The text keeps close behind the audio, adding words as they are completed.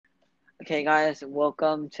Okay, guys,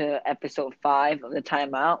 welcome to episode 5 of the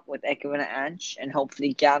Timeout with Ekin and Anch, and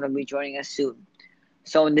hopefully Jan will be joining us soon.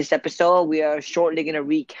 So, in this episode, we are shortly going to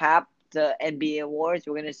recap the NBA awards.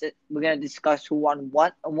 We're gonna discuss who won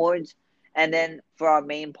what awards, and then for our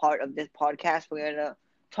main part of this podcast, we're gonna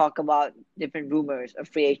talk about different rumors of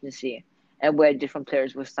free agency and where different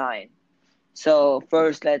players will sign. So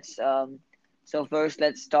first, let's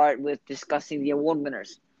start with discussing the award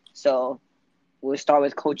winners. So we'll start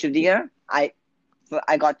with Coach of the Year. I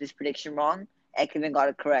got this prediction wrong. Ekman got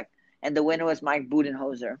it correct, and the winner was Mike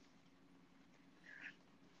Budenholzer.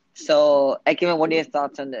 So Ekman, what are your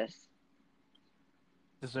thoughts on this?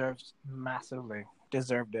 Deserves massively.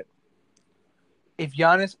 Deserved it. If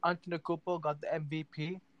Giannis Antetokounmpo got the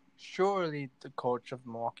MVP, surely the coach of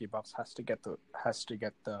the Milwaukee Bucks has to get the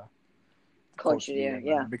Coach coach of of the the Year, year,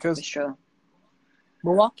 yeah, man. Because that's true.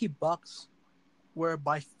 Milwaukee Bucks were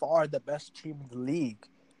by far the best team in the league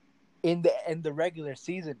in the regular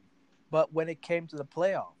season, but when it came to the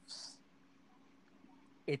playoffs,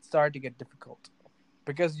 it started to get difficult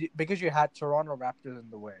because you had Toronto Raptors in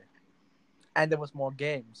the way, and there was more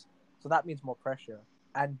games, so that means more pressure.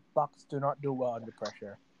 And Bucks do not do well under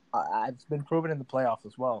pressure. It's been proven in the playoffs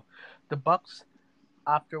as well. The Bucks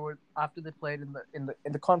after they played in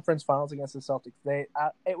the conference finals against the Celtics,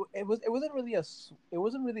 it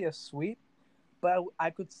wasn't really a sweep, but I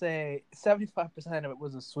could say 75% of it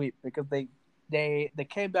was a sweep because they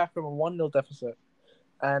came back from a 1-0 deficit,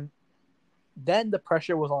 and then the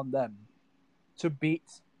pressure was on them to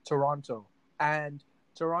beat Toronto, and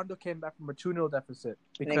Toronto came back from a 2-0 deficit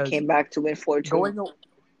And then because came back to win 4-2. going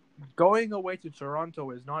going away to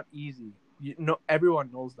Toronto is not easy.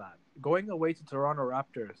 Everyone knows that. Going away to Toronto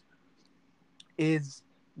Raptors is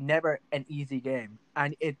never an easy game,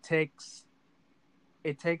 and it takes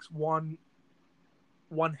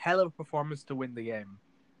one hell of a performance to win the game,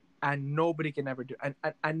 and nobody can ever do,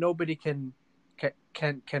 and nobody can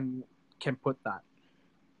put that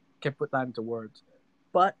into words.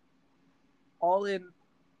 But all in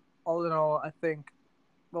all, I think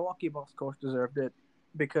Milwaukee Bucks coach deserved it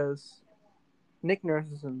because Nick Nurse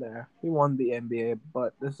is in there. He won the NBA,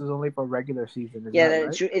 but this is only for regular season. Is Yeah, that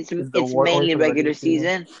that's right? true. It's Is the it's award only mainly for the regular regular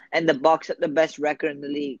season? season, and the Bucks have the best record in the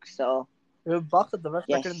league. So The Bucks have the best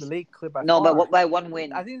record in the yes, league, clear by no, but far. what by one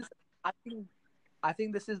win. I think. I think. I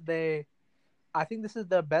think this is the. I think this is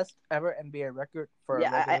the best ever NBA record for a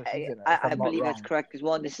Yeah, regular season, if I I'm not believe that's wrong. correct as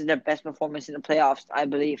well. This is their best performance in the playoffs, I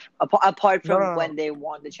believe. Apart No, from no, when no. they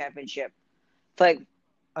won the championship, like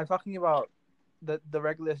I'm talking about the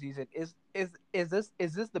regular season. Is this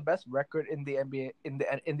the best record in the NBA in the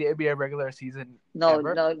NBA regular season no,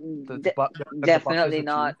 ever? no, That the Bucks has definitely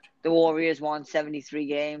not. achieved. The Warriors won 73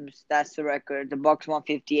 games. That's the record. The Bucks won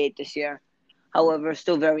 58 this year. However,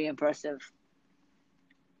 still very impressive.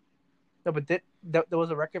 No, but there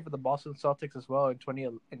was a record for the Boston Celtics as well in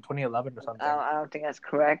 2011 or something. I don't think that's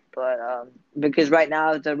correct, but because right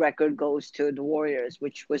now the record goes to the Warriors,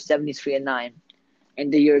 which was 73-9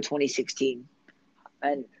 in the year 2016,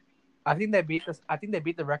 and I think they beat this. I think they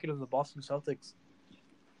beat the record of the Boston Celtics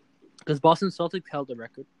because Boston Celtics held the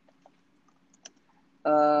record.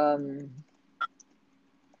 um,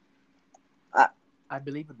 I I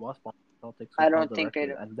believe it was Boston Celtics who I held don't the think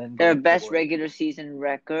record and then their got the best award. regular season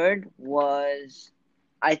record was,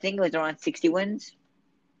 I think it was around 60 wins.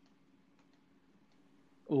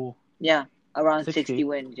 Ooh, Yeah, around 60 60.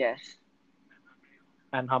 wins. Yes.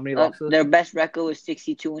 And how many losses? Their best record was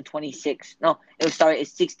 62-26. No, it was sorry,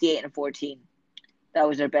 it's 68-14. That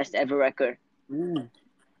was their best ever record. Ooh.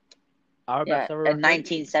 Our Yeah, best ever in record?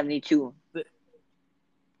 1972.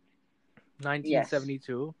 Yes,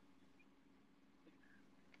 1972.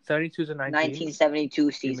 72 to 19. 1972 You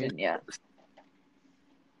mean? season. Yeah.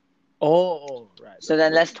 Right. So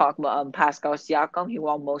then let's talk about Pascal Siakam. He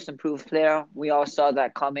won Most Improved Player. We all saw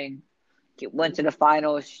that coming. He went to the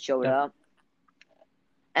finals, showed Def- up.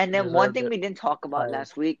 And then one Deserved thing it. we didn't talk about Highly.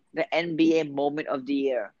 last week, the NBA Moment of the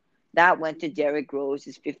Year. That went to Derrick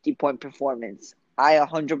Rose's 50-point performance. I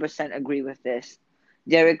 100% agree with this.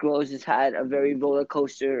 Derrick Rose has had a very roller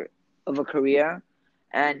coaster of a career,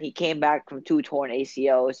 and he came back from 2 torn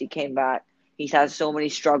ACLs. He came back. He's had so many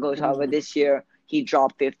struggles. However, Ooh. this year he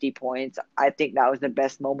dropped 50 points. I think that was the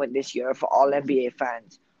best moment this year for all NBA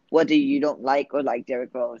fans, whether you don't like or like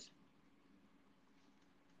Derrick Rose.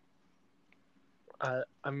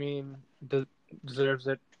 I mean, deserves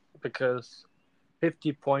it because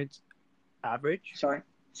 50 points average. Sorry, You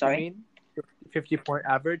sorry. mean 50-point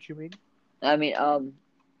average? You mean I mean,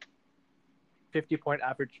 50-point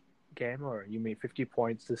average game, or you mean 50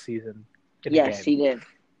 points this season in a yes, game? he did.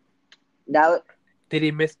 That Did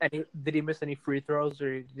he miss any? Did he miss any free throws,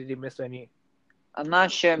 or did he miss any I'm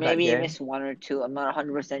not sure. that Maybe he game? missed one or two. I'm not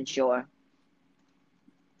 100% sure.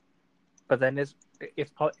 But then it's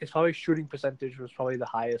probably shooting percentage was probably the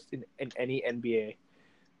highest in any NBA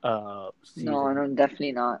No, season. no,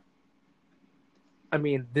 definitely not. I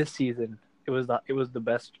mean, this season it was the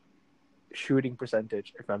best shooting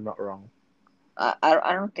percentage, if I'm not wrong.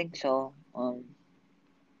 I don't think so.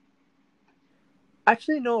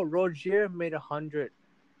 Actually, no. Rozier made 100%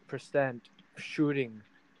 shooting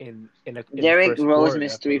in the Derrick first Rose quarter,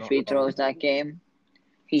 missed if I'm three not free wrong. throws that game.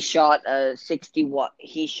 He shot a 61.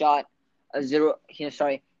 He shot a zero. He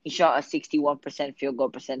shot a 61% field goal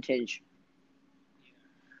percentage.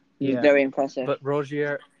 It was Yeah, very impressive. but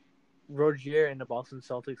Rozier in the Boston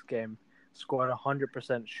Celtics game scored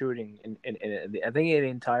 100% shooting in I think in the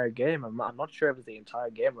entire game. I'm not sure if it's the entire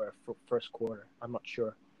game or first quarter. I'm not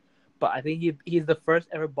sure, but I think he's the first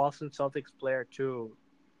ever Boston Celtics player to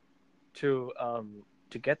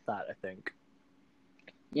get that. I think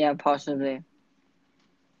Yeah, possibly.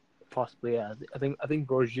 possibly, yeah. I think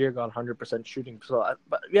Rozier got 100% shooting. So,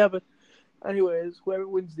 but yeah, but anyways, whoever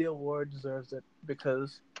wins the award deserves it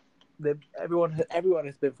because everyone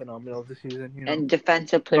has been phenomenal this season. You know, And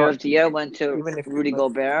Defensive Player not of the Year went to even if Rudy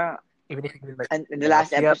Gobert. even if you mean like And in the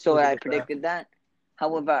last yes, yeah, episode, Rudy I Gobert. predicted that.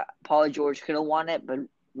 However, Paul George could have won it, but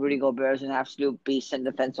Rudy Gobert is an absolute beast in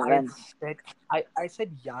defensive I end. said I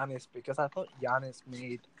said Giannis because I thought Giannis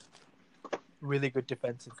made really good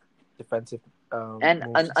defensive And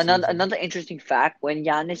moves this season. another interesting fact: when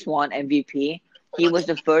Giannis won MVP, he was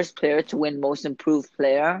the first player to win Most Improved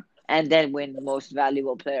Player and then win Most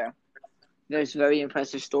Valuable Player. There's a very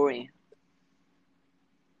impressive story.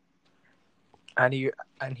 And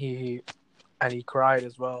he cried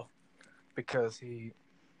as well because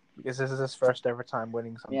this is his first ever time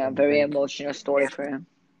winning Yeah, something very big. emotional story for him.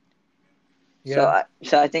 Yeah.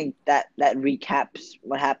 So I think that recaps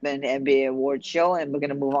what happened in the NBA awards show, and we're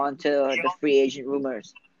gonna move on to the free agent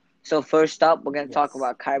rumors. So first up, we're gonna talk Yes.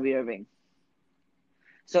 about Kyrie Irving.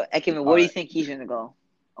 So Ekman, All where do you right. think he's gonna go,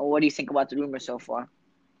 or what do you think about the rumors so far?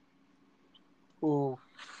 Ooh,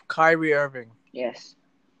 Kyrie Irving. Yes.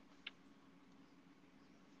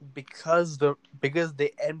 Because the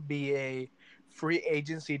NBA free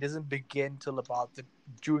agency doesn't begin till about the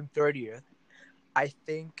June 30th, I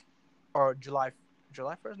think, or July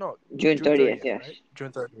 1st, no, June June 30th. 30th, Yes. right?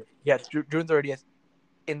 June 30th. Yes, June 30th.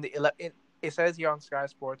 It says here on Sky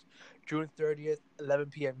Sports, June 30th, 11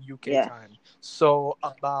 p.m. UK Yeah. time. So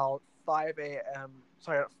about 5 a.m.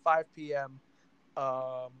 Sorry, 5 p.m.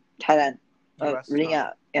 Thailand. US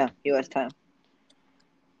time Yeah. U.S. time.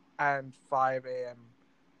 and 5 a.m.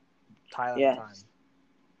 Thailand time. Yes.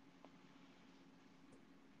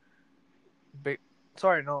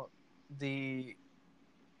 Sorry, no, the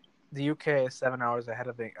UK is 7 hours ahead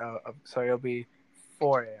of so it'll be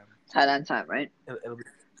 4 a.m. Thailand time, right? It'll be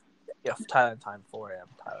Thailand time, 4 a.m.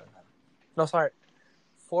 Thailand time. No, sorry,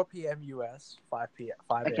 4 p.m. US, 5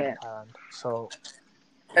 a.m. Okay. Thailand. So,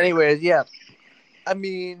 anyways, yeah, I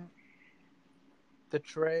mean, the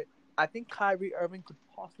trade. I think Kyrie Irving could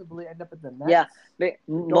possibly end up in the Nets. Yeah, but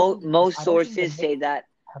most sources say that.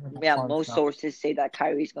 Yeah, most now. sources say that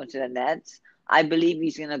Kyrie's going to the Nets. I believe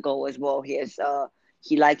he's gonna go as well.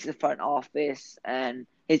 He likes the front office, and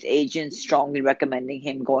his agent's strongly recommending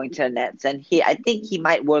him going to the Nets. And I think he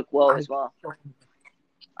might work well as well.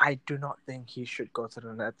 I do not think he should go to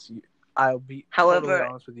the Nets. I'll be However, totally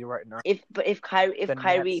honest with you right now. If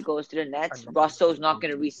Kyrie goes to the Nets, Russell's not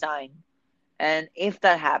going to resign. And if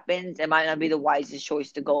that happens, it might not be the wisest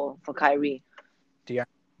choice to go for Kyrie. He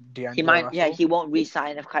won't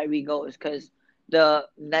resign if Kyrie goes because the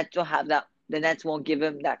Nets will have that. The Nets won't give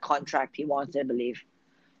him that contract he wants, I believe.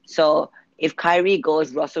 So if Kyrie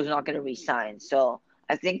goes, Russell's not going to resign. So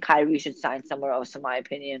I think Kyrie should sign somewhere else, in my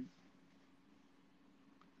opinion.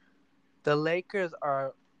 The Lakers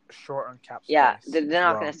are short on cap space. Yeah, they're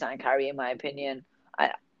not going to sign Kyrie, in my opinion.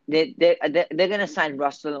 They're going to sign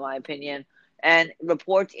Russell, in my opinion. And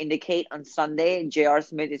reports indicate on Sunday, J.R.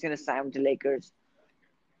 Smith is going to sign with the Lakers.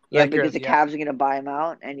 Yeah, because the Cavs are going to buy him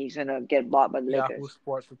out, and he's going to get bought by the Lakers. Yahoo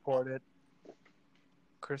Sports reported.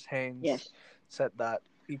 Chris Haynes said that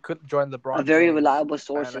he could join LeBron. A very reliable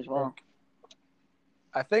source as well.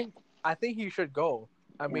 I think he should go.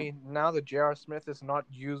 I mean, now that J.R. Smith is not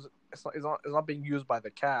used, it's not being used by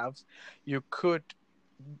the Cavs. You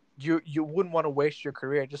wouldn't want to waste your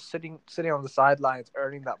career just sitting on the sidelines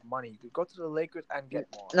earning that money. You could go to the Lakers and get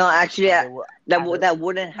more. No, actually, that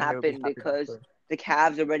wouldn't happen because the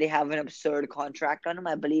Cavs already have an absurd contract on him.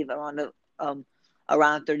 I believe around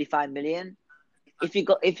 $35 million. If you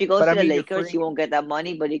go to the Lakers, he won't get that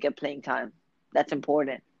money, but he get playing time. That's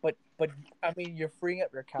important. But I mean, you're freeing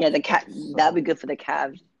up your cap Yeah, space, that'd be so good for the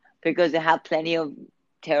Cavs because they have plenty of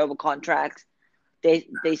terrible contracts. They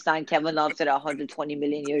signed Kevin Love to a 120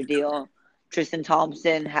 million year deal. Tristan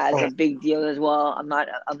Thompson has a big deal as well. I'm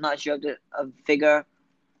not sure of the figure.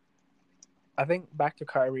 I think back to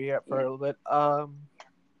Kyrie for a little bit. I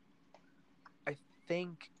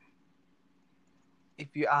think if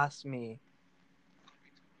you ask me,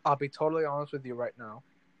 I'll be totally honest with you right now.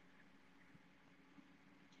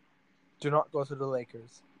 Do not go to the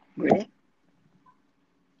Lakers. Really?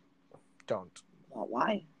 Don't. Well,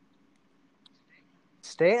 why?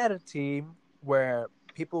 Stay at a team where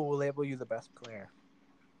people will label you the best player,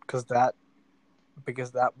 because that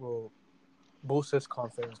will boost his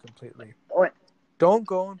confidence completely. Or, Don't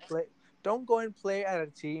go and play. Don't go and play at a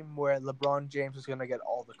team where LeBron James is gonna get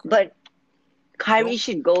all the but credit. Kyrie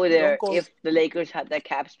should go there. go- If the Lakers had that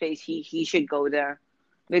cap space, he should go there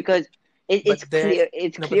because But it's clear.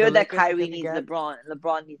 It's but clear the that Lakers are Kyrie gonna needs get. LeBron.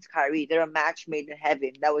 LeBron needs Kyrie. They're a match made in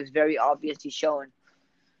heaven. That was very obviously shown.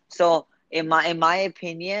 So in my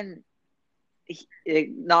opinion,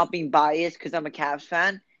 not being biased because I'm a Cavs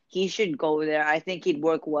fan, he should go there. I think he'd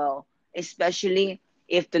work well, especially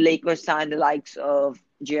if the Lakers sign the likes of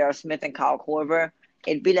J.R. Smith and Kyle Korver.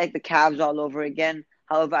 It'd be like the Cavs all over again.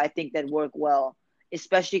 However, I think that'd work well,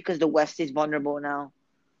 especially because the West is vulnerable now.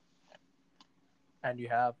 And you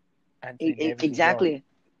have Anthony Davis Exactly. as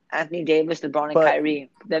well. Anthony Davis, LeBron, and But Kyrie.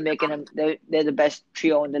 They're making them. They're the best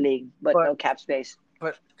trio in the league, but no cap space.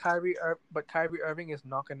 but Kyrie Irving is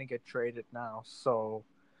not going to get traded now, so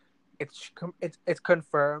it's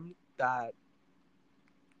confirmed that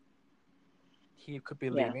he could be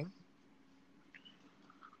leaving.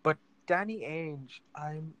 But Danny Ainge,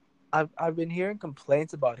 I've been hearing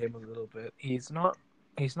complaints about him a little bit. He's not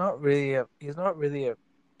really a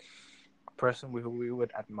person we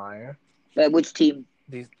would admire. But which team?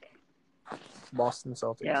 These Boston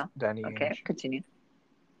Celtics. Yeah. Danny Okay, Ainge. continue.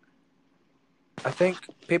 I think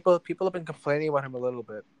people have been complaining about him a little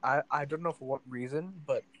bit. I don't know for what reason,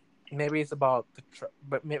 but maybe it's about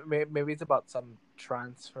maybe it's about some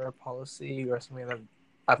transfer policy or something that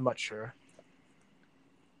I'm not sure.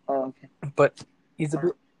 Oh, okay. But he's a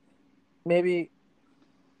bit maybe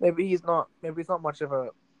he's not much of a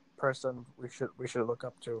person we should look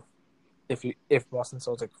up to if Boston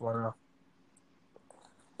Celtics wanna.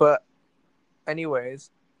 But anyways,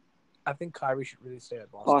 I think Kyrie should really stay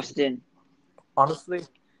at Boston. Honestly,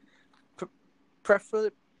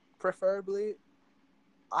 preferably,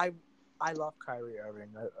 I love Kyrie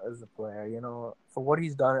Irving as a player. You know, for what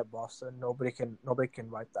he's done at Boston, nobody can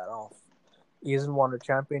write that off. He hasn't won a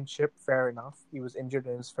championship. Fair enough. He was injured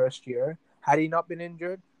in his first year. Had he not been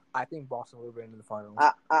injured, I think Boston would have been in the finals.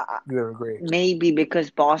 You would agree? Maybe because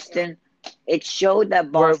Boston, it showed that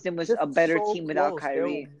Boston was a better team without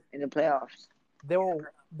Kyrie in the playoffs.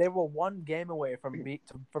 They were one game away from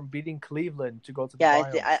beating Cleveland to go to the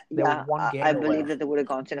finals. I believe that they would have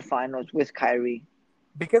gone to the finals with Kyrie.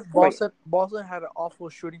 Because Boston had an awful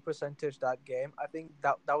shooting percentage that game. I think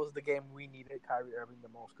that was the game we needed Kyrie Irving the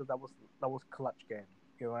most because that was clutch game.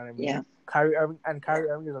 You know what I mean? Yeah. Kyrie Irving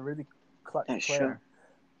is a really clutch player.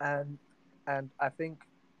 True. And I think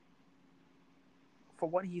for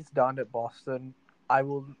what he's done at Boston, I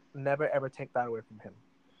will never ever take that away from him.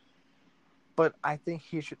 But I think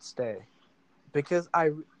he should stay because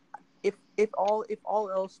if all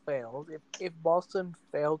else fails, if Boston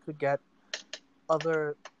failed to get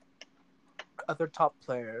other top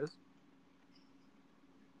players,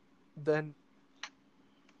 then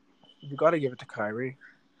you got to give it to Kyrie.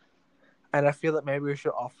 And I feel that maybe we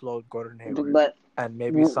should offload Gordon Hayward. But and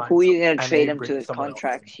maybe sign who are you going to trade him to? His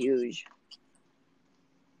contract's huge.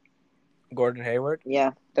 Gordon Hayward?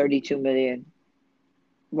 Yeah, $32 million.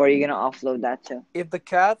 Where are you going to offload that to? If the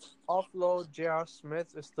Cavs offload J.R.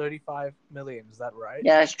 Smith, it's $35 million. Is that right?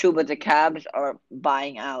 Yeah, that's true. But the Cavs are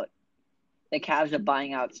buying out. The Cavs are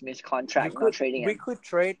buying out Smith's contract, not trading him. We could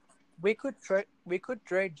trade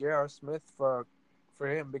J.R. Smith for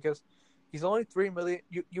him because he's only $3 million.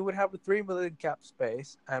 You would have a $3 million cap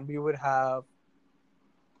space, and we would have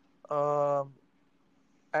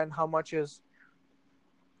and how much is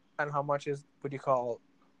what do you call?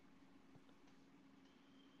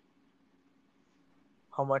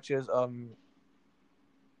 How much is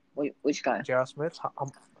Wait, which guy? J.R. Smith?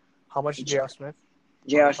 How much is J.R. Smith?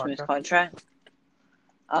 J.R. Smith's contract?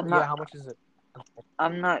 How much is it?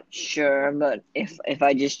 I'm not sure, but if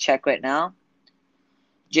I just check right now,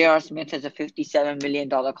 J.R. Smith has a $57 million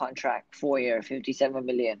contract, 4-year, $57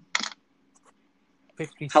 million.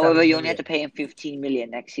 However, you only have to pay him $15 million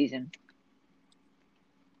next season.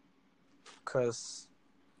 Because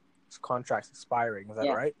contract's expiring. Is that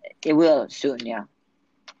Yeah, right? it will soon. Yeah.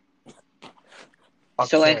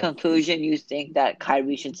 So in Okay. conclusion, you think that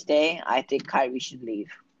Kyrie should stay? I think Kyrie should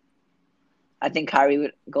leave. I think Kyrie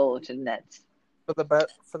would go to the Nets. For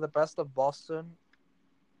the best of Boston,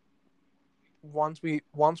 once we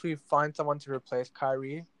find someone to replace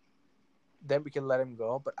Kyrie, then we can let him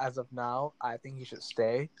go. But as of now, I think he should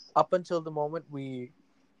stay up until the moment we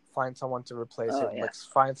find someone to replace Oh him. yeah. Let's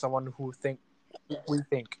find someone we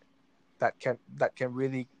think that can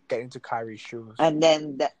really get into Kyrie's shoes. And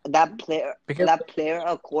then that Because player,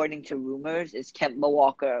 according to rumors, is Kemba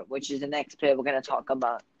Walker, which is the next player we're gonna talk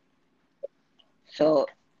about. So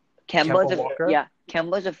Kemba Walker,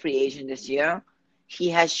 Kemba's a free agent this year. He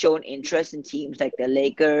has shown interest in teams like the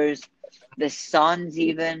Lakers, the Suns,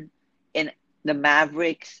 even in the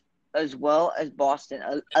Mavericks, as well as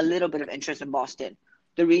Boston. A little bit of interest in Boston.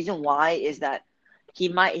 The reason why is that he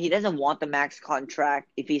doesn't want the max contract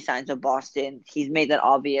if he signs with Boston. He's made that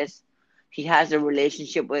obvious. He has a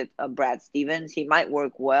relationship with Brad Stevens. He might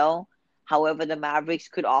work well. However, the Mavericks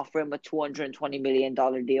could offer him a $220 million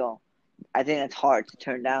deal. I think that's hard to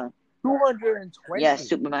turn down. 220. Yeah,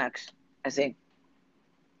 Supermax, I think.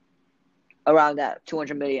 Around that,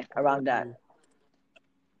 200 million, around that.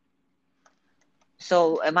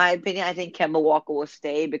 So, in my opinion, I think Kemba Walker will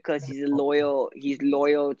stay because he's loyal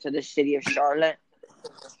to the city of Charlotte.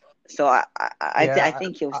 So I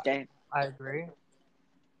think he'll stay. I agree.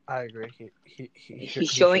 He's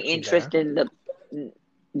showing interest in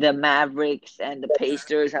the Mavericks and the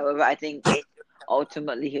Pacers. However, I think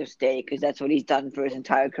ultimately he'll stay because that's what he's done for his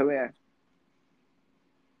entire career.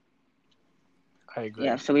 I agree.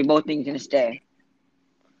 Yeah, so we both think he's gonna stay.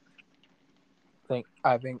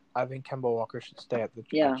 I think Kemba Walker should stay at the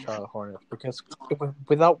Charlotte Hornets because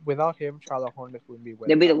without him, Charlotte Hornets would be.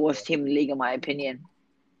 They'd be the worst team in the league, in my opinion.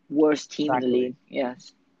 Worst team in the league.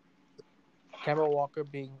 Yes. Kemba Walker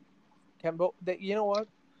you know what?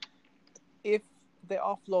 If they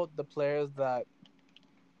offload the players that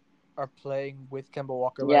are playing with Kemba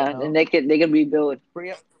Walker right now, then they can rebuild.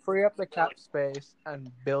 Free up the cap space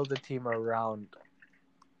and build a team around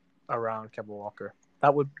Kemba Walker.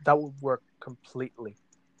 That would work completely.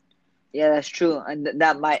 Yeah, that's true, and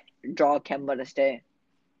that might draw Kemba to stay.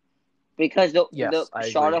 Because the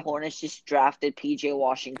Charlotte Hornets just drafted PJ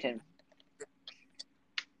Washington.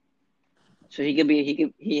 So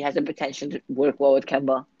he has the potential to work well with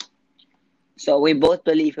Kemba. So we both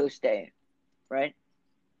believe he'll stay, right?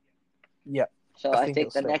 Yeah. So I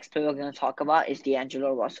think the next player we're going to talk about is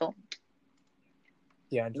D'Angelo Russell.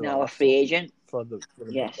 Now a free agent. For the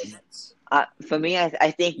yes. For me,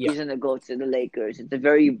 I think he's going to go to the Lakers. It's a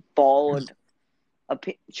very bold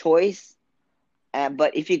choice.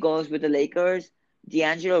 But if he goes with the Lakers,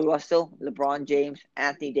 D'Angelo Russell, LeBron James,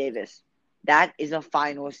 Anthony Davis, that is a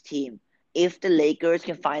finals team. If the Lakers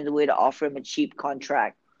can find a way to offer him a cheap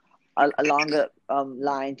contract along the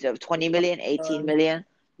lines of $20 million, $18 million,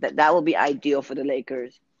 that would be ideal for the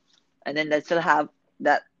Lakers. And then they still have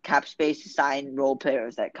that cap space to sign role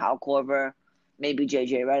players like Kyle Korver, maybe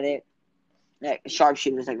JJ Redick, like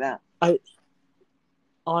sharpshooters like that.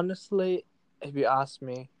 Honestly, if you ask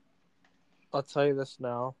me, I'll tell you this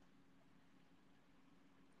now.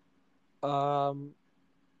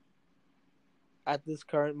 At this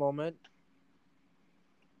current moment,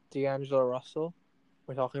 D'Angelo Russell,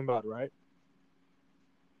 we're talking about, right?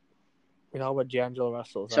 We're talking about D'Angelo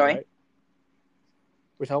Russell, is that right?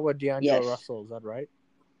 We're talking about D'Angelo Russell, is that right?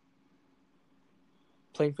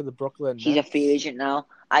 Playing for the Brooklyn Nets. He's a free agent now.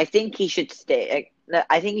 I think he should stay.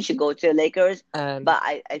 I think he should go to the Lakers. But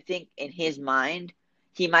I think in his mind,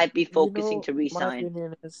 he might be focusing to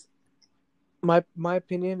re-sign. My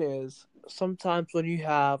opinion is sometimes when you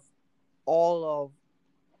have all of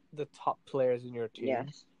the top players in your team,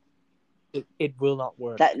 it will not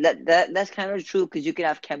work. That's kind of true because you can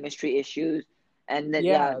have chemistry issues, and then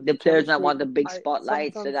the players might want the big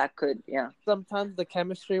spotlight, so that could Sometimes the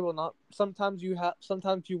chemistry will not. Sometimes you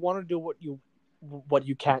want to do what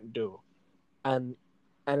you can't do, and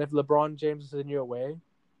if LeBron James is in your way,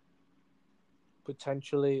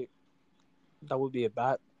 potentially that would be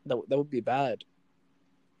bad.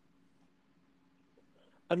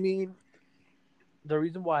 I mean, the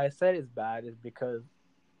reason why I said it's bad is because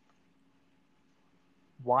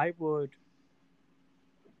why would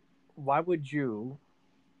you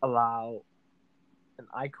allow an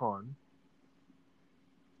icon,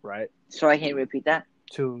 right? Sorry, can you repeat that?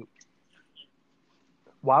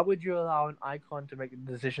 Why would you allow an icon to make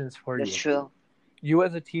decisions for you? That's true. You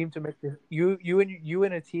as a team to make you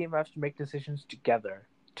and a team have to make decisions together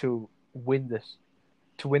to win this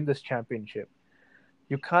championship.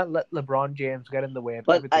 You can't let LeBron James get in the way of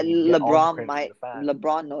But everything and get all the LeBron credit from might the fans.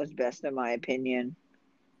 LeBron knows best, in my opinion.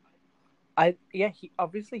 He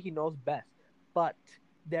obviously he knows best, but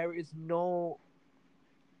there is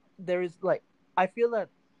like I feel that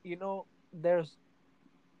there's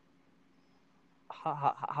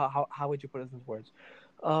how would you put it in words?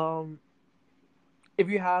 If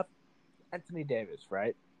you have Anthony Davis,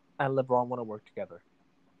 right, and LeBron want to work together,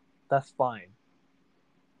 that's fine.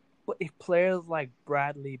 But if players like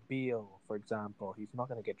Bradley Beal, for example, he's not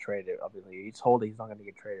going to get traded. Obviously, he's told he's not going to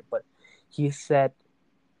get traded, but he said,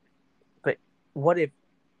 but what if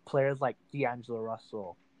players like D'Angelo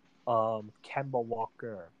Russell, Kemba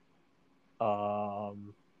Walker,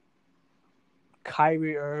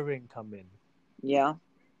 Kyrie Irving come in? Yeah.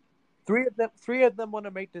 Three of them want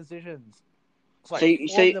to make decisions. Sorry,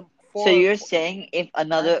 so you're saying if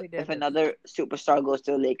another superstar goes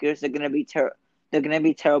to the Lakers, they're gonna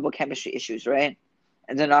be terrible chemistry issues, right?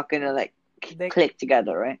 And they're not gonna click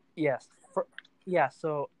together, right? Yes.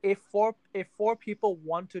 So if four people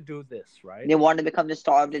want to do this, right? They want to become the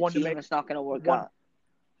star of the team. It's not gonna work out.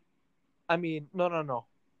 I mean, no.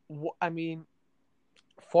 I mean,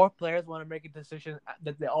 4 players want to make a decision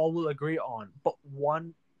that they all will agree on, but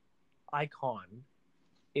one icon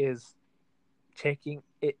is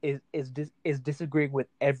disagreeing with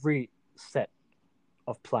every set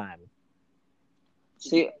of plan.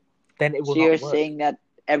 Then it will not you're work. saying that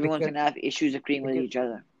everyone's gonna have issues agreeing with each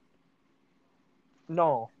other?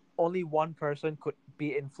 No, only one person could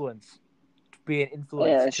be an influence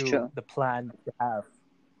to true. the plan to have.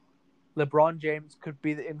 LeBron James could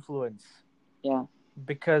be the influence. Yeah.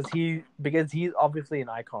 Because he's obviously an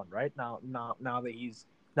icon, right? Now that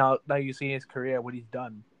you see his career, what he's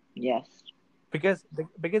done. Yes. Because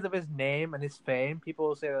of his name and his fame, people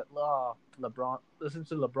will say that LeBron, listen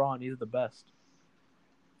to LeBron, he's the best.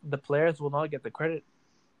 The players will not get the credit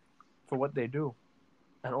for what they do,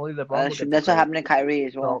 and only LeBron will get That's the what happened to Kyrie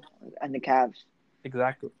as well, and the Cavs.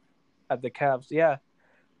 Exactly, at the Cavs, yeah.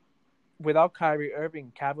 Without Kyrie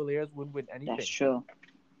Irving, Cavaliers wouldn't win anything. That's true.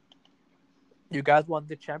 You guys won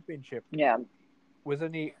the championship. Yeah.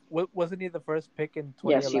 Wasn't he the first pick in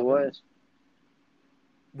 2011? Yes, he was.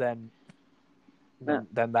 Then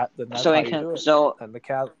that's so how you do it. So and the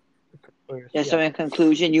Cavs. So in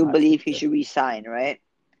conclusion, you believe he should resign, right?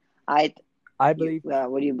 I believe.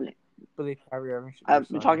 What do you believe? Believe Kyrie Irving should resign.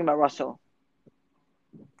 I'm talking about Russell.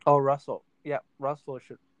 Oh, Russell. Yeah, Russell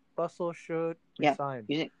should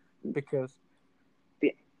resign. Because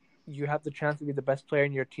you have the chance to be the best player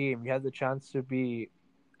in your team. You have the chance to be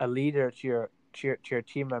a leader to your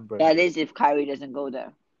team members. That is if Kyrie doesn't go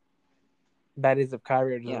there. That is if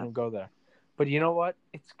Kyrie doesn't go there. But you know what?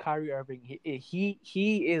 It's Kyrie Irving. He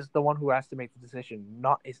is the one who has to make the decision,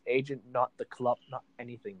 not his agent, not the club, not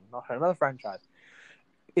anything, not another franchise.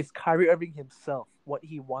 It's Kyrie Irving himself, what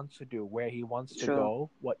he wants to do, where he wants to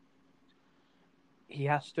go, what he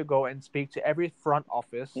has to go and speak to every front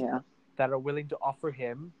office that are willing to offer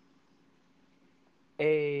him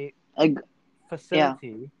a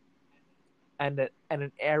facility and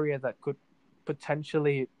an area that could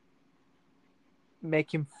potentially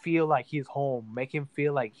make him feel like he's home, make him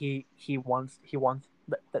feel like he wants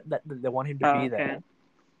that they want him to be there.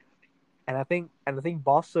 And I think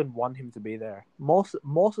Boston want him to be there. Most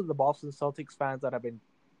of the Boston Celtics fans that have been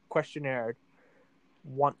questionnaire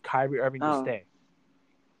want Kyrie Irving to stay.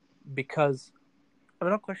 Because I'm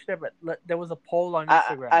not questioning, but there was a poll on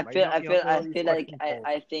Instagram. I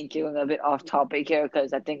think you're a bit off topic here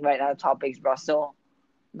because I think right now the topic's Russell,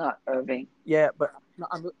 not Irving. Yeah, but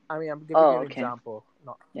I'm giving you an example.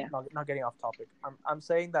 Not getting off topic. I'm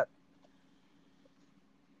saying that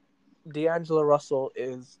D'Angelo Russell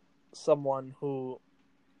is someone who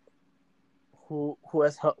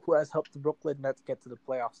has helped the Brooklyn Nets get to the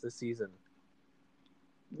playoffs this season.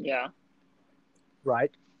 Yeah.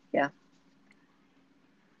 Right? Yeah.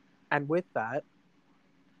 And with that,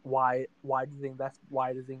 why do you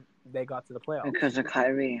think they got to the playoffs? Because of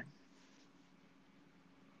Kyrie.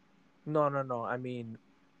 No. I mean,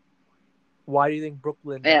 why do you think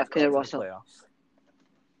Brooklyn Nets got to the playoffs?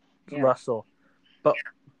 Yeah. Russell.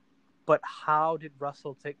 But how did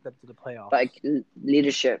Russell take them to the playoffs? Like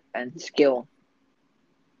leadership and skill.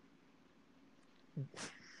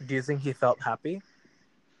 Do you think he felt happy?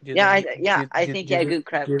 I think he had good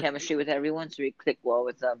chemistry with everyone, so he clicked well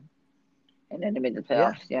with them. And then they made the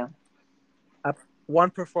playoffs, One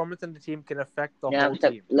performance in the team can affect the whole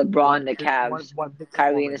team. LeBron, the Cavs,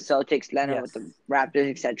 Kyrie and the Celtics, Leonard with the Raptors,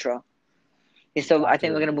 etc. So I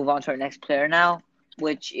think we're going to move on to our next player now,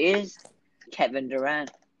 which is Kevin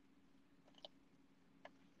Durant.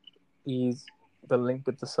 He's the link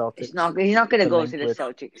with the It's Celtics. not. He's not gonna The go to link the with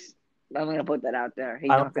Celtics. I'm gonna put that out there. He's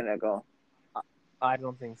I don't not think gonna go. I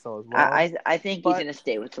don't think so as I well. I, I think he's But gonna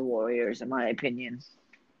stay with the Warriors, in my opinion,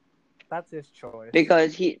 that's his choice.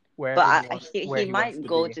 because he. Wherever But he wants, he where he wants might to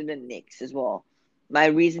go be. to the Knicks as well. My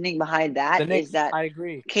reasoning behind The that is Knicks, that I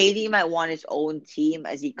agree. KD might want his own team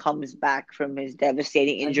as he comes back from his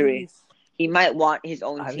devastating I think injury. He might want his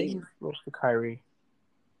own he team. spoke to Kyrie.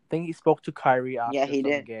 I think he spoke to Kyrie Yeah, after he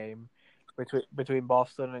some did. game between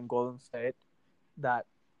Boston and Golden State that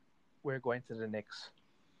we're going to the Knicks.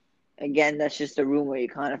 Again, that's just a rumor. You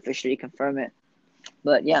can't officially confirm it.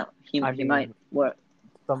 But yeah, he might work.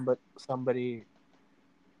 Somebody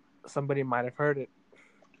might have heard it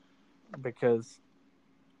because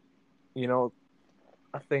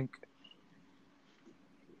I think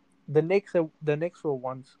the Knicks were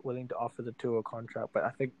once willing to offer the 2-year contract, but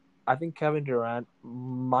I think Kevin Durant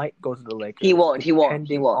might go to the Lakers. He won't.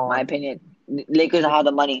 Depending My on opinion. Lakers don't have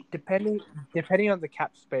the money. depending on the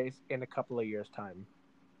cap space in a couple of years' time.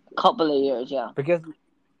 Couple of years, yeah. Because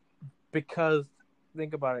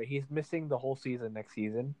think about it, he's missing the whole season next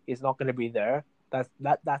season. He's not going to be there.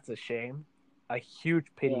 That's a shame, a huge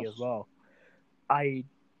pity as well.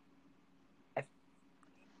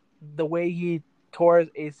 The way he tore his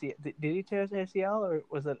ACL, did he tear his ACL or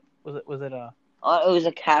was it a? It was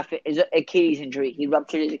a calf. It's an Achilles injury. He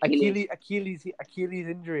ruptured his Achilles. Achilles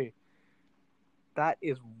injury. That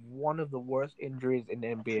is one of the worst injuries in the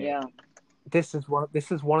NBA. Yeah. This is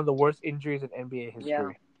one of the worst injuries in NBA history. Yeah.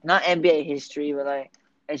 Not NBA history, but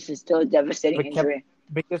it's just still a devastating injury.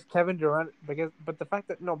 Because Kevin Durant, because the fact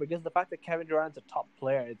that Kevin Durant's a top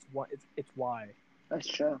player, it's why. That's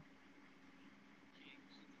true.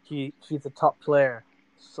 He's a top player,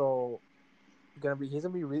 so he's gonna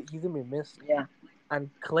be missed. Yeah. And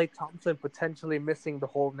Klay Thompson potentially missing the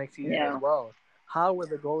whole next season as well. How are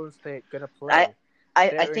the Golden State gonna play? I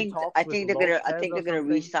think they're gonna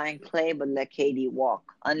re-sign Klay, but let KD walk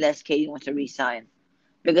unless KD wants to re-sign.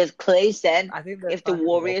 Because Klay said, if the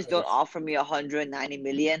Warriors don't offer me $190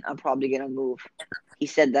 million, I'm probably gonna move. He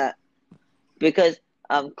said that because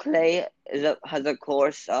Klay has of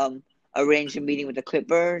course arranged a meeting with the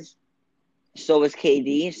Clippers. So is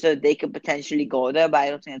KD, so they could potentially go there, but I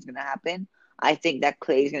don't think that's gonna happen. I think that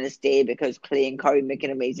Klay's gonna stay because Klay and Curry make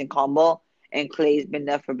an amazing combo, and Klay's been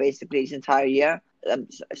there for basically his entire year.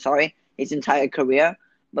 His entire career.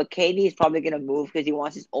 But KD is probably gonna move because he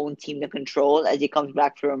wants his own team to control as he comes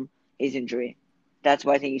back from his injury. That's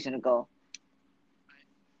why I think he's gonna go.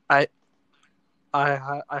 I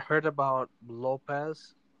heard about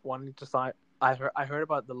Lopez wanting to sign. I heard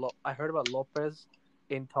about Lopez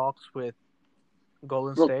in talks with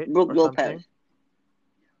Golden State. Brook Lopez. Something.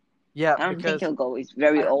 Yeah, I don't think he'll go. He's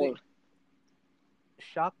very old.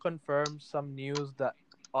 Shaq confirmed some news that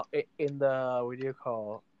in the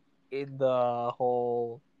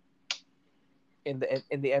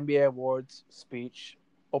NBA awards speech,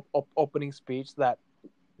 opening speech, that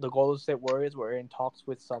the Golden State Warriors were in talks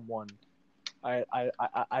with someone. I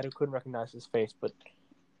couldn't recognize his face, but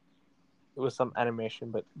it was some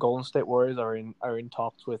animation. But Golden State Warriors are in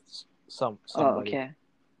talks with somebody. Oh, okay.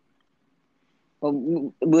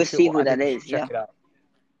 Well, we'll see who that is. Check it out.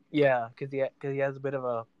 Yeah, because he has a bit of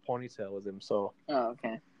a ponytail with him. So. Oh,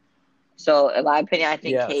 okay. So, in my opinion, I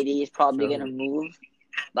think KD is probably going to move,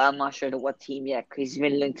 but I'm not sure to what team yet because he's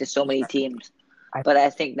been linked to so many teams. But I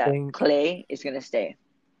think that Klay is going to stay.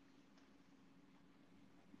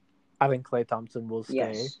 I think Klay Thompson will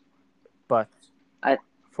stay, but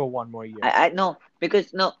for one more year.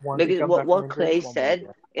 Because what Klay said,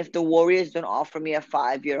 if the Warriors don't offer me a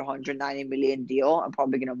 5-year, $190 million deal, I'm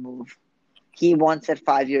probably going to move. He wants that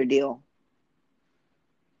 5-year deal.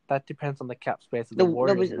 That depends on the cap space of the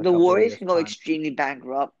Warriors. The Warriors can go extremely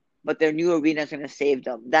bankrupt, but their new arena is going to save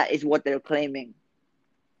them. That is what they're claiming.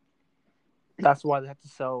 That's why they have to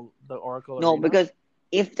sell the Oracle Arena? No, because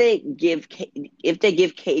if they give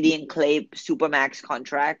KD and Klay supermax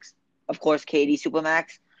contracts, of course KD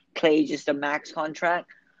supermax, Klay just a max contract,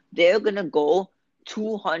 they're going to go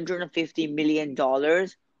 $250 million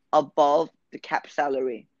above the cap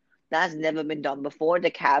salary. That's never been done before.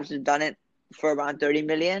 The Cavs have done it for around $30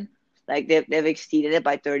 million. Like they've exceeded it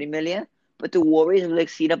by $30 million. But the Warriors will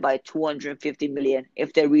exceed it by $250 million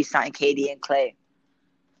if they re-sign KD and Klay.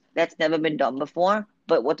 That's never been done before.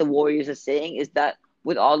 But what the Warriors are saying is that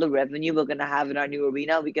with all the revenue we're gonna have in our new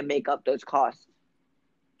arena, we can make up those costs.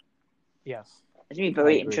 Yes. It's gonna be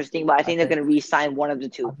very interesting, but I think they're gonna re-sign one of the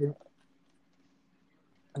two.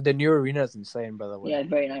 The new arena is insane, by the way. Yeah, it's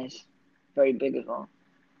very nice. Very big as well.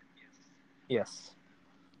 Yes.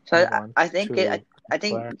 So I think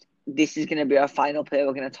this is gonna be our final player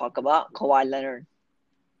we're gonna talk about, Kawhi Leonard.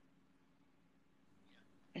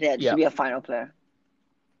 Yeah, this Yeah. should be a final player.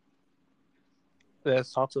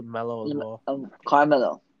 There's talks of Melo as well.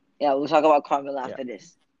 Carmelo. Yeah, we'll talk about Carmelo Yeah. after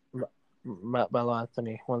this. Melo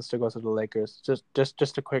Anthony wants to go to the Lakers.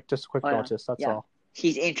 Just a quick Oh, yeah. notice. That's Yeah. all.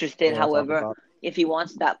 He's interested. We're gonna talk However, about. if he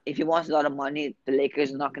wants a lot of money, the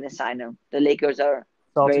Lakers are not going to sign him. The Lakers are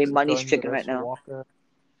Celtics very is money going stricken Jarvis right now. Walker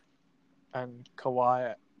and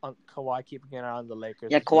Kawhi keeping an eye on the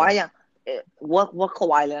Lakers. Yeah, as Kawhi. well. What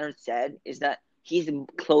Kawhi Leonard said is that he's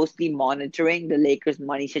closely monitoring the Lakers'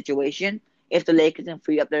 money situation. If the Lakers can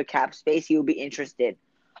free up their cap space, he will be interested.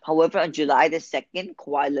 However, on July the 2nd,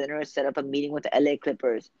 Kawhi Leonard set up a meeting with the LA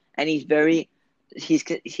Clippers, and he's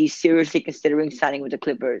seriously considering signing with the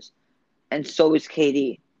Clippers, and so is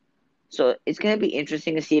KD. So it's going to be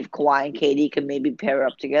interesting to see if Kawhi and KD can maybe pair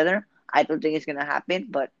up together. I don't think it's going to happen,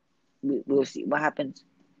 but we'll see what happens.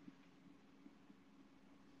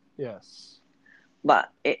 Yes. But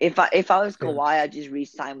if I was Kawhi, I'd just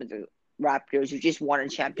re-sign with the Raptors. You just won a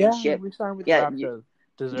championship. Yeah, we signed with Yeah, the Raptors.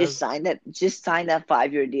 Just sign that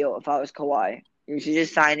 5-year deal. If I was Kawhi, you should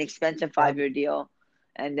just sign an expensive 5-year deal,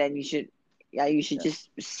 and then you should just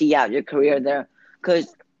see out your career there,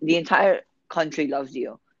 because the entire country loves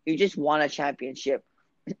you. You just won a championship,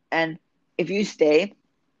 and if you stay,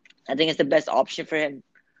 I think it's the best option for him,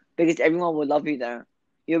 because everyone will love you there.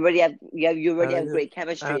 You already have great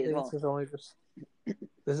chemistry as well.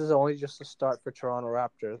 This is only just a start for Toronto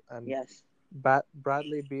Raptors, and yes.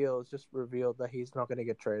 Bradley Beal has just revealed that he's not going to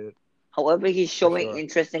get traded. However, he's showing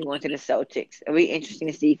interest in going to the Celtics. It'll be interesting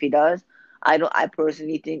to see if he does. I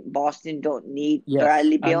personally think Boston don't need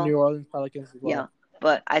Bradley Beal. And New Orleans Pelicans as well. Yeah,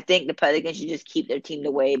 but I think the Pelicans should just keep their team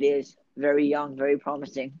the way it is. Very young, very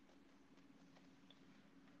promising.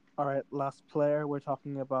 All right, last player we're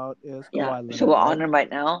talking about is Kawhi Leonard. So we're on him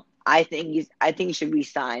right now. I think he should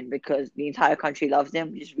resign, because the entire country loves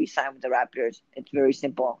him. Just resign with the Raptors. It's very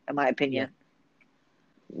simple, in my opinion. Yeah.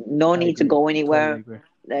 No need to go anywhere.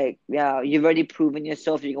 Totally you've already proven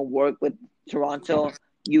yourself. You can work with Toronto.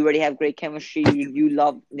 You already have great chemistry. You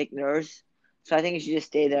love Nick Nurse. So I think you should just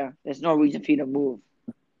stay there. There's no reason for you to move.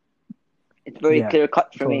 It's very clear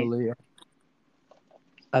cut for me. Yeah.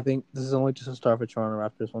 I think this is only just a start for Toronto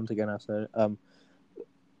Raptors. Once again, I said,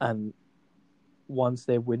 and once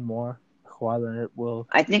they win more, Kawhi Leonard will.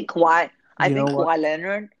 I think Kawhi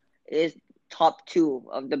Leonard is top 2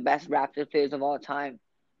 of the best Raptors players of all time,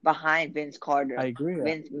 behind Vince Carter. I agree.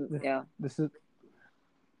 This is.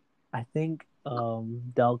 I think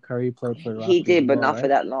Del Curry played for the Raptors. He did, but not for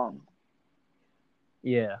that long.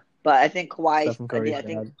 Yeah. But I think Kawhi's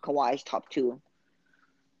Kawhi's top 2.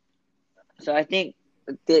 So I think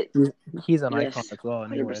he's an icon as well.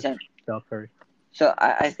 100%. Del Curry. So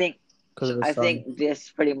I think this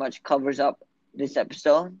pretty much covers up this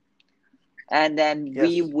episode, and then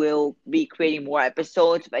we will be creating more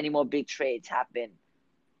episodes if any more big trades happen.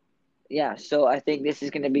 Yeah, so I think this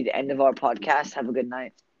is going to be the end of our podcast. Have a good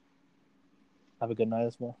night. Have a good night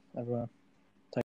as well, everyone.